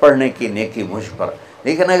 پڑھنے کی نیکی مجھ پر۔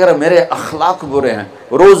 لیکن اگر میرے اخلاق برے ہیں،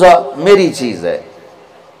 روزہ میری چیز ہے،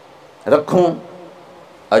 رکھوں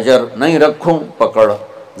اجر، نہیں رکھوں پکڑ،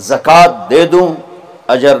 زکوٰۃ دے دوں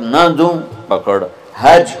اجر نہ دوں پکڑ،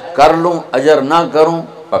 حج کر لوں اجر نہ کروں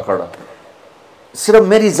پکڑ، صرف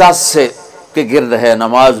میری ذات سے کے گرد ہے،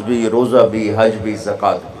 نماز بھی، روزہ بھی، حج بھی،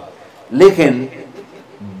 زکوٰۃ بھی۔ لیکن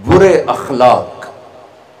برے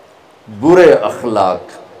اخلاق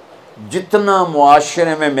جتنا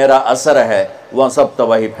معاشرے میں میرا اثر ہے وہ سب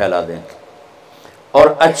تباہی پھیلا دیں گے، اور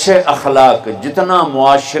اچھے اخلاق جتنا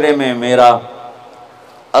معاشرے میں میرا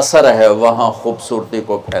اثر ہے وہاں خوبصورتی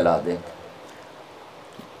کو پھیلا دیں گے۔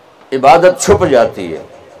 عبادت چھپ جاتی ہے،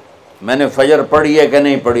 میں نے فجر پڑھی ہے کہ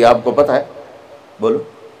نہیں پڑھی آپ کو پتہ ہے؟ بولو،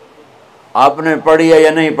 آپ نے پڑھی ہے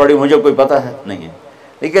یا نہیں پڑھی مجھے کوئی پتہ ہے نہیں ہے۔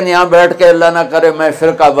 لیکن یہاں بیٹھ کے اللہ نہ کرے میں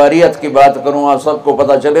فرقہ واریت کی بات کروں، آپ سب کو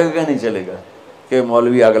پتہ چلے گا کہ نہیں چلے گا کہ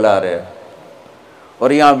مولوی اگلا رہے ہیں،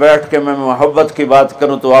 اور یہاں بیٹھ کے میں محبت کی بات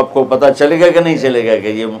کروں تو آپ کو پتہ چلے گا کہ نہیں چلے گا کہ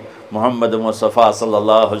یہ محمد مصطفیٰ صلی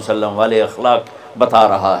اللہ علیہ وسلم والے اخلاق بتا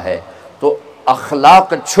رہا ہے۔ تو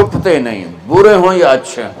اخلاق چھپتے نہیں، برے ہوں یا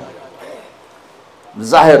اچھے ہوں،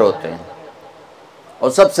 ظاہر ہوتے ہیں۔ اور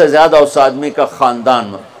سب سے زیادہ اس آدمی کا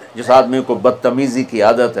خاندان، جس آدمی کو بدتمیزی کی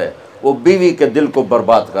عادت ہے، وہ بیوی کے دل کو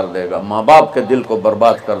برباد کر دے گا، ماں باپ کے دل کو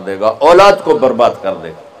برباد کر دے گا، اولاد کو برباد کر دے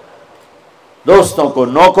گا، دوستوں کو،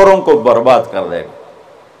 نوکروں کو برباد کر دے گا۔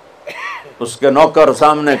 اس کے نوکر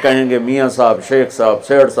سامنے کہیں گے میاں صاحب، شیخ صاحب،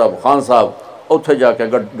 سیٹھ صاحب، خان صاحب، اتھے جا کے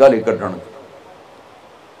گالی کڈن۔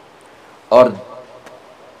 اور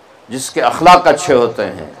جس کے اخلاق اچھے ہوتے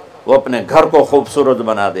ہیں وہ اپنے گھر کو خوبصورت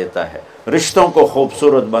بنا دیتا ہے، رشتوں کو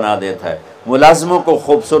خوبصورت بنا دیتا ہے، ملازموں کو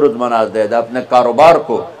خوبصورت بنا دیتا ہے، اپنے کاروبار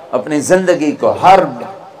کو، اپنی زندگی کو، ہر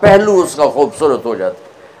پہلو اس کا خوبصورت ہو جاتا ہے۔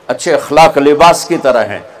 اچھے اخلاق لباس کی طرح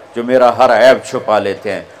ہیں جو میرا ہر عیب چھپا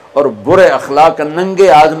لیتے ہیں، اور برے اخلاق ننگے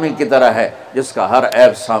آدمی کی طرح ہے جس کا ہر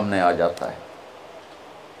عیب سامنے آ جاتا ہے۔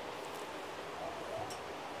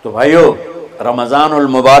 تو بھائیو، رمضان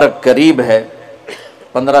المبارک قریب ہے،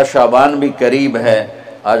 15 شعبان بھی قریب ہے،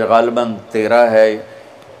 آج غالباً 13 ہے،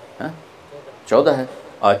 14 ہے،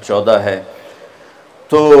 آج 14 ہے۔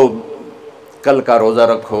 تو کل کا روزہ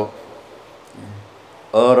رکھو،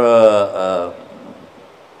 اور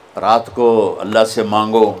رات کو اللہ سے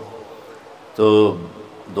مانگو تو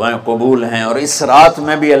دعائیں قبول ہیں۔ اور اس رات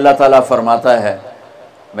میں بھی اللہ تعالیٰ فرماتا ہے،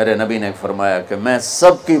 میرے نبی نے فرمایا کہ میں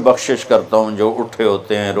سب کی بخشش کرتا ہوں جو اٹھے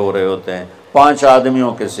ہوتے ہیں، رو رہے ہوتے ہیں، 5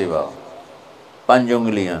 آدمیوں کے سوا، 5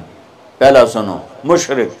 انگلیاں۔ پہلا سنو،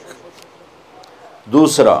 مشرک،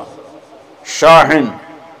 دوسرا شاحن،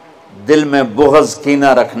 دل میں بغض کینہ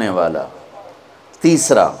رکھنے والا،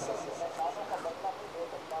 تیسرا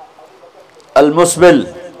المسبل،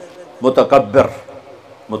 متکبر،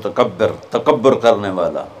 تکبر کرنے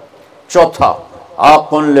والا، چوتھا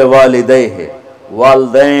عاق لوالدیہ،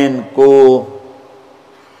 والدین کو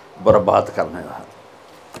برباد کرنے والا۔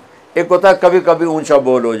 ایک ہوتا ہے کبھی کبھی اونچا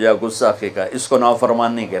بول ہو جائے، گستاخی کا، اس کو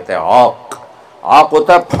نافرمان نہیں کہتے۔ عاق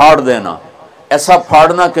ہوتا ہے پھاڑ دینا، ایسا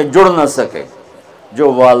پھاڑنا کہ جڑ نہ سکے،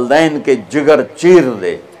 جو والدین کے جگر چیر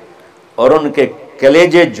دے اور ان کے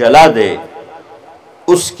کلیجے جلا دے،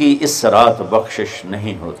 اس کی اس رات بخشش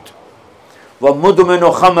نہیں ہوتی۔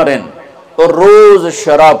 وَمُدْمِنُ خَمْرٍ، اور روز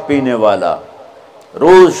شراب پینے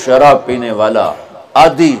والا،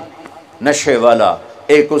 عادی نشے والا،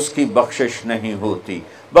 ایک اس کی بخشش نہیں ہوتی۔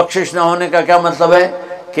 بخشش نہ ہونے کا کیا مطلب ہے؟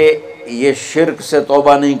 کہ یہ شرک سے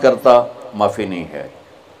توبہ نہیں کرتا، معافی نہیں ہے،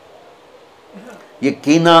 یہ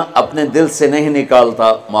کینہ اپنے دل سے نہیں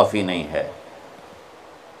نکالتا، معافی نہیں ہے،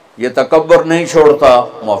 یہ تکبر نہیں چھوڑتا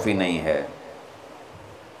معافی نہیں ہے،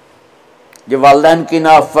 یہ والدین کی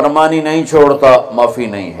نافرمانی نہیں چھوڑتا معافی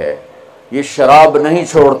نہیں ہے، یہ شراب نہیں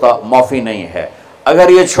چھوڑتا معافی نہیں ہے، اگر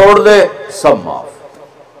یہ چھوڑ دے سب معاف۔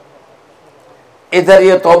 ادھر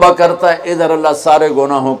یہ توبہ کرتا ہے، ادھر اللہ سارے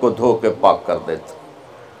گناہوں کو دھو کے پاک کر دیتا،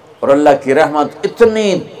 اور اللہ کی رحمت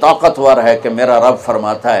اتنی طاقتور ہے کہ میرا رب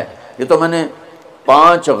فرماتا ہے، یہ تو میں نے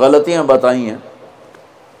 5 غلطیاں بتائی ہیں،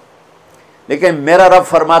 لیکن میرا رب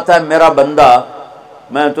فرماتا ہے میرا بندہ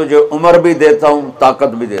میں تجھے عمر بھی دیتا ہوں،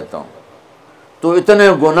 طاقت بھی دیتا ہوں، تو اتنے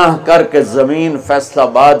گناہ کر کے زمین فیصل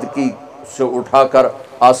آباد کی سے اٹھا کر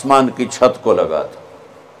آسمان کی چھت کو لگا دے،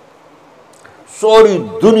 سوری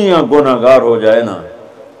دنیا گناہگار ہو جائے نا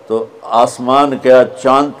تو آسمان کیا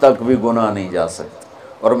چاند تک بھی گناہ نہیں جا سکتا،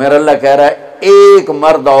 اور میرا اللہ کہہ رہا ہے ایک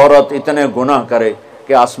مرد عورت اتنے گناہ کرے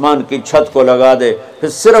کہ آسمان کی چھت کو لگا دے، پھر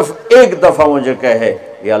صرف ایک دفعہ مجھے کہے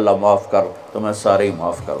یا اللہ معاف کر تو میں سارے ہی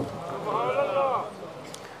معاف کر دوں۔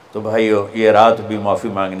 تو بھائیو یہ رات بھی معافی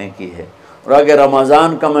مانگنے کی ہے، اور اگر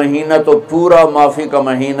رمضان کا مہینہ تو پورا معافی کا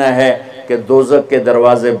مہینہ ہے کہ دوزخ کے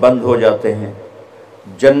دروازے بند ہو جاتے ہیں،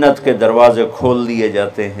 جنت کے دروازے کھول دیے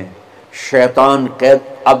جاتے ہیں، شیطان قید،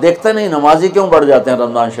 آپ دیکھتے نہیں نمازی کیوں بڑھ جاتے ہیں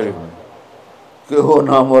رمضان شریف میں کہ وہ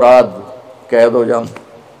نامراد قید ہو جاتے،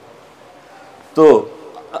 تو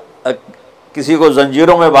کسی کو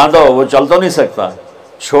زنجیروں میں باندھو وہ چل تو نہیں سکتا،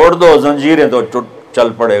 چھوڑ دو زنجیریں تو چل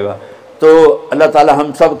پڑے گا۔ تو اللہ تعالی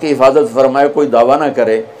ہم سب کی حفاظت فرمائے، کوئی دعویٰ نہ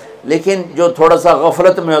کرے، لیکن جو تھوڑا سا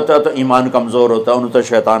غفلت میں ہوتا ہے تو ایمان کمزور ہوتا ہے، انہوں تو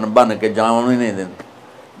شیطان بن کے جاؤں نہیں دیتے،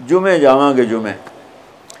 جمعے جاواں گے جمعے،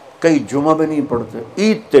 کئی جمعہ بھی نہیں پڑھتے،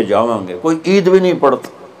 عید تے جاواں گے، کوئی عید بھی نہیں پڑھتا۔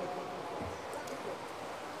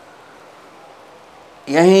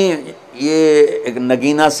 یہیں یہ ایک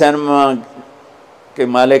نگینہ سینما کے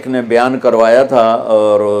مالک نے بیان کروایا تھا،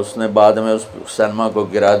 اور اس نے بعد میں اس سینما کو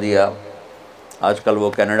گرا دیا، آج کل وہ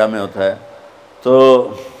کینیڈا میں ہوتا ہے۔ تو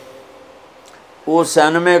وہ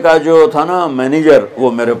سینمے کا جو تھا نا مینیجر،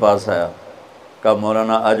 وہ میرے پاس آیا، کہا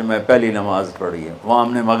مولانا آج میں پہلی نماز پڑھی ہے، وہاں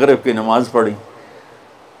ہم نے مغرب کی نماز پڑھی،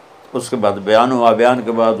 اس کے بعد بیان ہوا، بیان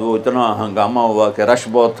کے بعد وہ اتنا ہنگامہ ہوا کہ رش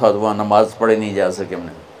بہت تھا، تو وہاں نماز پڑھی نہیں جا سکے، ہم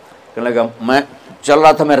نے کہنے لگا میں چل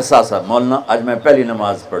رہا تھا میرے ساتھ ساتھ، مولانا آج میں پہلی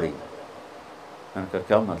نماز پڑھی، میں نے کہا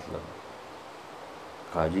کیا مطلب؟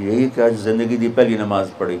 کہا جی یہی کہ آج زندگی دی پہلی نماز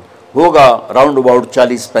پڑھی، ہوگا راؤنڈ اباؤٹ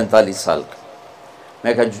 40-45 سال کا۔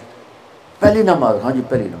 میں کہا پہلی نماز؟ ہاں جی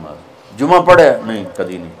پہلی نماز۔ جمعہ پڑھے؟ نہیں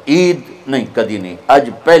کدی نہیں۔ عید؟ نہیں کدی نہیں، آج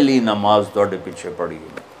پہلی نماز تواڈے پیچھے پڑھی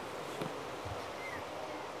ہے۔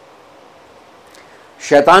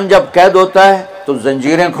 شیطان جب قید ہوتا ہے تو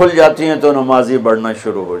زنجیریں کھل جاتی ہیں تو نمازی بڑھنا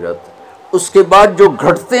شروع ہو جاتا ہے، اس کے بعد جو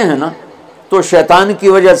گھٹتے ہیں نا تو شیطان کی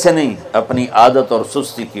وجہ سے نہیں، اپنی عادت اور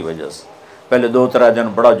سستی کی وجہ سے۔ پہلے 2-3 دن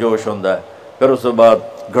بڑا جوش ہوتا ہے، پھر اس کے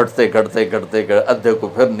بعد گھٹتے ادھے کو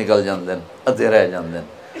پھر نکل جاندے ہیں، ادھے رہ جاندے ہیں۔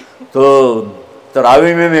 تو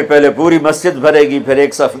تراویح میں پہلے پوری مسجد بھرے گی، پھر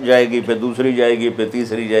ایک صف جائے گی، پھر دوسری جائے گی، پھر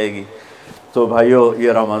تیسری جائے گی۔ تو بھائیو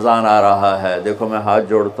یہ رمضان آ رہا ہے، دیکھو میں ہاتھ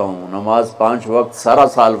جوڑتا ہوں، نماز 5 وقت سارا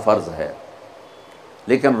سال فرض ہے،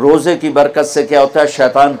 لیکن روزے کی برکت سے کیا ہوتا ہے،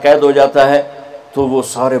 شیطان قید ہو جاتا ہے تو وہ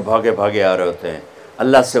سارے بھاگے آ رہے ہوتے ہیں۔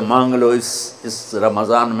 اللہ سے مانگ لو اس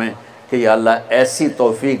رمضان میں کہ یا اللہ ایسی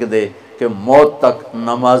توفیق دے کہ موت تک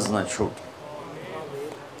نماز نہ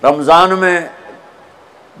چھوٹے۔ رمضان میں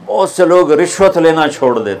بہت سے لوگ رشوت لینا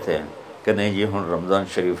چھوڑ دیتے ہیں کہ نہیں جی ہن رمضان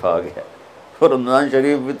شریف آ گیا، رمضان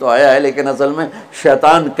شریف بھی تو آیا ہے، لیکن اصل میں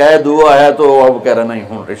شیطان قید ہوا ہے تو اب کہہ رہا نہیں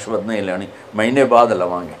ہن رشوت نہیں لینی، مہینے بعد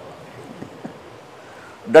لواں گے۔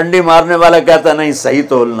 ڈنڈی مارنے والا کہتا نہیں صحیح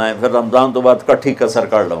تولنا ہے، پھر رمضان تو بعد کٹھی کسر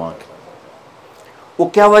کر لواں گے۔ وہ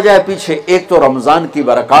کیا وجہ ہے پیچھے؟ ایک تو رمضان کی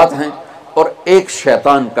برکات ہیں، اور ایک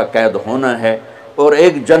شیطان کا قید ہونا ہے، اور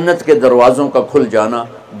ایک جنت کے دروازوں کا کھل جانا،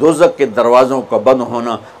 دوزخ کے دروازوں کا بند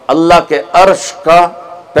ہونا، اللہ کے عرش کا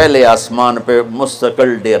پہلے آسمان پہ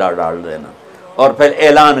مستقل ڈیرا ڈال دینا، اور پھر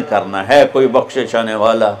اعلان کرنا ہے کوئی بخشش آنے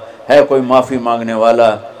والا ہے، کوئی معافی مانگنے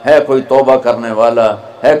والا ہے، کوئی توبہ کرنے والا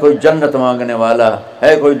ہے، کوئی جنت مانگنے والا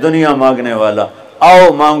ہے، کوئی دنیا مانگنے والا،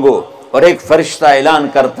 آؤ مانگو۔ اور ایک فرشتہ اعلان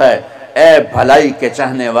کرتا ہے اے بھلائی کے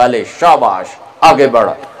چاہنے والے شاباش آگے بڑھ،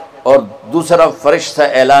 اور دوسرا فرشتہ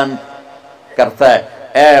اعلان کرتا ہے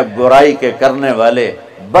اے برائی کے کرنے والے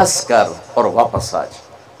بس کر اور واپس آ جا،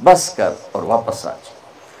 بس کر اور واپس آ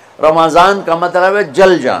جا۔ رمضان کا مطلب ہے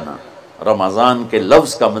جل جانا، رمضان کے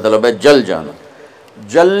لفظ کا مطلب ہے جل جانا۔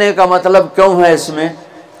 جلنے کا مطلب کیوں ہے اس میں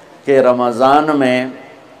کہ رمضان میں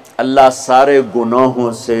اللہ سارے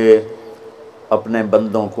گناہوں سے اپنے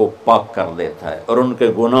بندوں کو پاک کر دیتا ہے، اور ان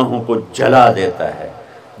کے گناہوں کو جلا دیتا ہے،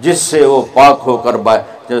 جس سے وہ پاک ہو کر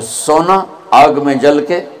جیسے سونا آگ میں جل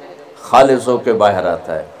کے خالص ہو کے باہر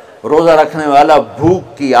آتا ہے، روزہ رکھنے والا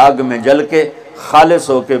بھوک کی آگ میں جل کے خالص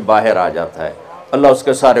ہو کے باہر آ جاتا ہے، اللہ اس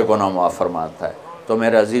کے سارے گناہ معاف فرماتا ہے۔ تو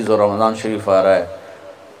میرے عزیز و رمضان شریف آ رہا ہے،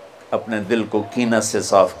 اپنے دل کو کینت سے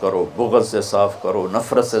صاف کرو، بغض سے صاف کرو،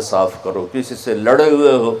 نفرت سے صاف کرو، کسی سے لڑے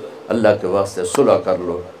ہوئے ہو اللہ کے واسطے صلح کر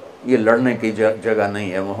لو، یہ لڑنے کی جگہ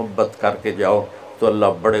نہیں ہے، محبت کر کے جاؤ تو اللہ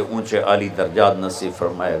بڑے اونچے عالی درجات نصیب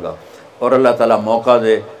فرمائے گا۔ اور اللہ تعالیٰ موقع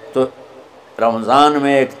دے تو رمضان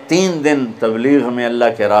میں ایک 3 دن تبلیغ میں اللہ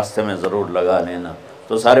کے راستے میں ضرور لگا لینا۔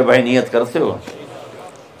 تو سارے بھائی نیت کرتے ہو؟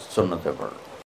 سنتیں پڑھ لو۔